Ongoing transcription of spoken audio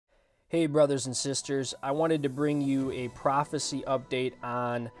Hey, brothers and sisters, I wanted to bring you a prophecy update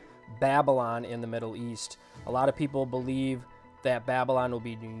on Babylon in the Middle East. A lot of people believe that Babylon will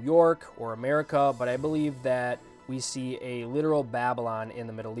be New York or America, but I believe that we see a literal Babylon in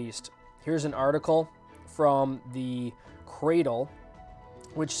the Middle East. Here's an article from the Cradle,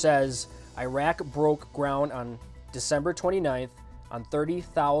 which says Iraq broke ground on December 29th on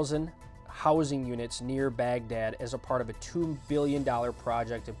 30,000 housing units near Baghdad as a part of a $2 billion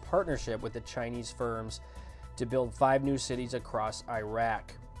project in partnership with the Chinese firms to build 5 new cities across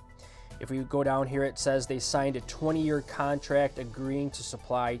Iraq. If we go down here, it says they signed a 20-year contract agreeing to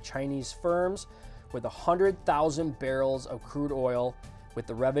supply Chinese firms with 100,000 barrels of crude oil, with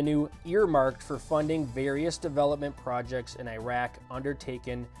the revenue earmarked for funding various development projects in Iraq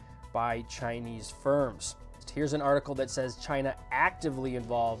undertaken by Chinese firms. Here's an article that says China actively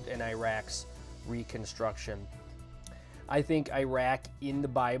involved in Iraq's reconstruction. I think Iraq in the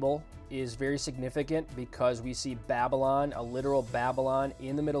Bible is very significant because we see Babylon, a literal Babylon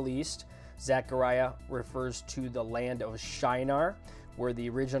in the Middle East. Zechariah refers to the land of Shinar, where the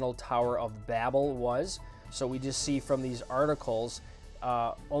original Tower of Babel was. So we just see from these articles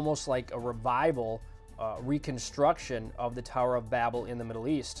almost like a revival, reconstruction of the Tower of Babel in the Middle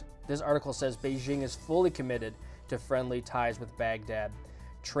East. This article says Beijing is fully committed to friendly ties with Baghdad.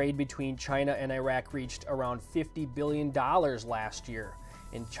 Trade between China and Iraq reached around $50 billion last year,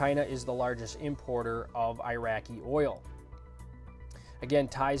 and China is the largest importer of Iraqi oil. Again,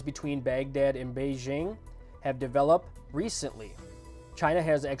 ties between Baghdad and Beijing have developed recently. China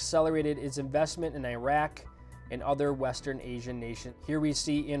has accelerated its investment in Iraq and other Western Asian nations. Here we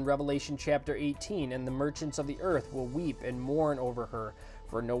see in Revelation chapter 18, and the merchants of the earth will weep and mourn over her,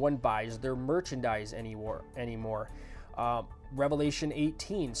 for no one buys their merchandise anymore. Revelation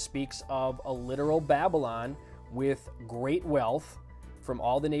 18 speaks of a literal Babylon with great wealth from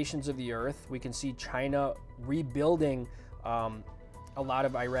all the nations of the earth. We can see China rebuilding a lot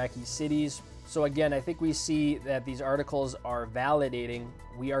of Iraqi cities. So again, I think we see that these articles are validating.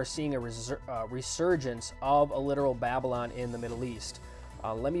 We are seeing a resurgence of a literal Babylon in the Middle East.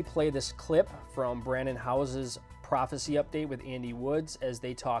 Let me play this clip from Brandon House's prophecy update with Andy Woods as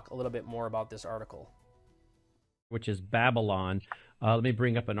they talk a little bit more about this article. Which is Babylon. Let me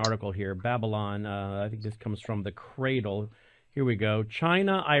bring up an article here. Babylon, I think this comes from the Cradle. Here we go.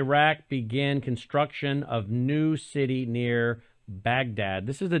 China, Iraq begin construction of new city near Baghdad.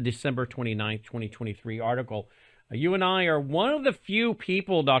 This is the December 29th, 2023 article. You and I are one of the few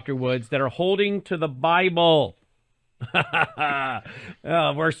people, Dr. Woods, that are holding to the Bible.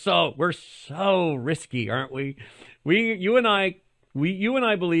 We're so risky, aren't we? You and I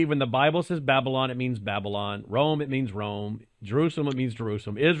believe when the Bible says Babylon, it means Babylon. Rome, it means Rome. Jerusalem, it means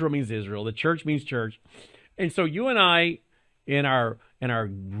Jerusalem. Israel means Israel. The church means church. And so you and I, in our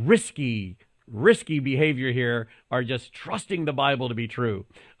risky behavior here, are just trusting the Bible to be true.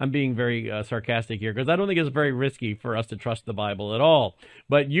 I'm being very sarcastic here because I don't think it's very risky for us to trust the Bible at all.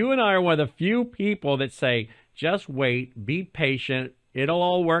 But you and I are one of the few people that say, just wait, be patient, it'll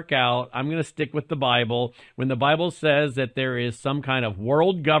all work out. I'm going to stick with the Bible. When the Bible says that there is some kind of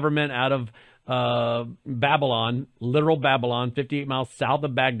world government out of Babylon, literal Babylon, 58 miles south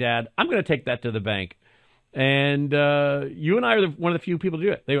of Baghdad, I'm going to take that to the bank. And you and I are one of the few people to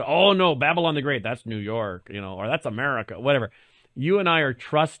do it. They go, oh, no, Babylon the Great, that's New York, or that's America, whatever. You and I are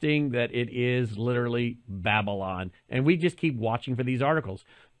trusting that it is literally Babylon. And we just keep watching for these articles.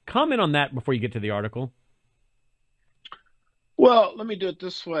 Comment on that before you get to the article. Well, let me do it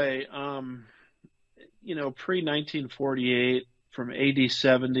this way. Pre-1948, from AD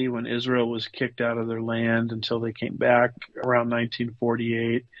 70, when Israel was kicked out of their land until they came back around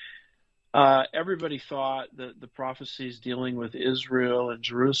 1948, everybody thought that the prophecies dealing with Israel and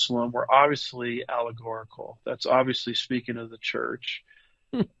Jerusalem were obviously allegorical. That's obviously speaking of the church.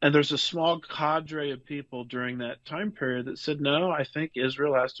 And there's a small cadre of people during that time period that said, no, I think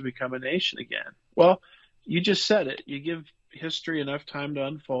Israel has to become a nation again. Well, you just said it. You give history enough time to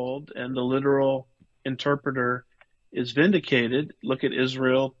unfold, and the literal interpreter is vindicated. Look at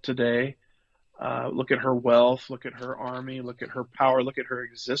Israel today. Look at her wealth. Look at her army. Look at her power. Look at her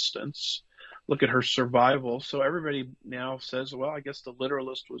existence. Look at her survival. So everybody now says, well, I guess the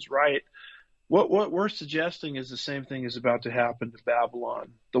literalist was right. What we're suggesting is the same thing is about to happen to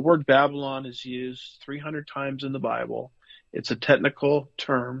Babylon. The word Babylon is used 300 times in the Bible. It's a technical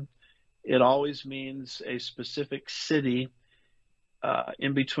term. It always means a specific city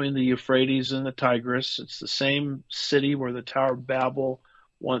in between the Euphrates and the Tigris. It's the same city where the Tower of Babel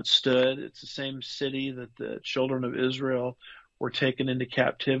once stood. It's the same city that the children of Israel were taken into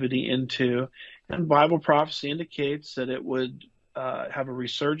captivity into. And Bible prophecy indicates that it would have a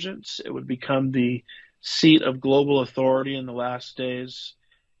resurgence. It would become the seat of global authority in the last days.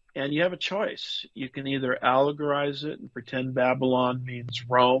 And you have a choice. You can either allegorize it and pretend Babylon means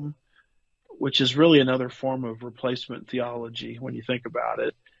Rome, which is really another form of replacement theology when you think about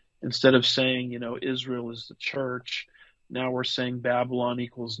it. Instead of saying, Israel is the church, now we're saying Babylon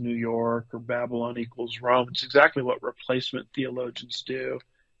equals New York or Babylon equals Rome. It's exactly what replacement theologians do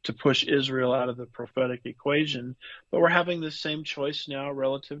to push Israel out of the prophetic equation. But we're having the same choice now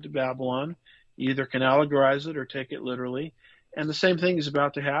relative to Babylon. You either can allegorize it or take it literally. And the same thing is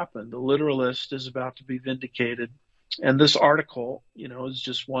about to happen. The literalist is about to be vindicated. And this article, is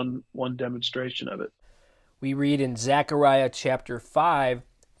just one demonstration of it. We read in Zechariah chapter 5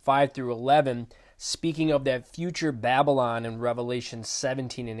 through 11, speaking of that future Babylon in Revelation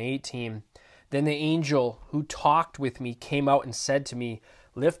 17 and 18, then the angel who talked with me came out and said to me,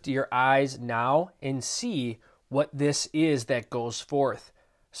 lift your eyes now and see what this is that goes forth.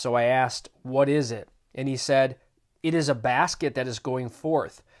 So I asked, what is it? And he said, it is a basket that is going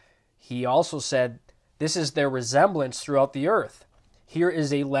forth. He also said, this is their resemblance throughout the earth. Here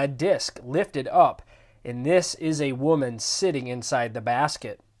is a lead disc lifted up, and this is a woman sitting inside the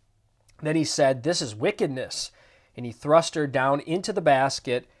basket. Then he said, this is wickedness. And he thrust her down into the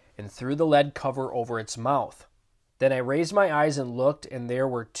basket and threw the lead cover over its mouth. Then I raised my eyes and looked, and there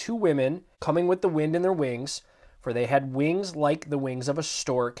were two women coming with the wind in their wings, for they had wings like the wings of a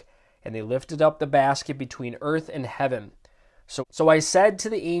stork, and they lifted up the basket between earth and heaven. So I said to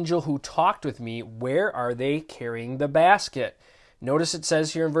the angel who talked with me, where are they carrying the basket? Notice it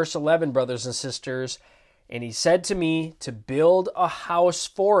says here in verse 11, brothers and sisters, and he said to me to build a house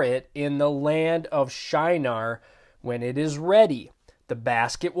for it in the land of Shinar. When it is ready, the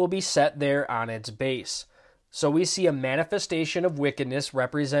basket will be set there on its base. So we see a manifestation of wickedness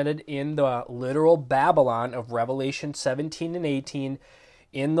represented in the literal Babylon of Revelation 17 and 18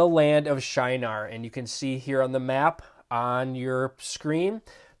 in the land of Shinar. And you can see here on the map on your screen,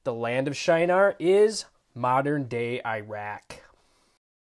 the land of Shinar is modern-day Iraq.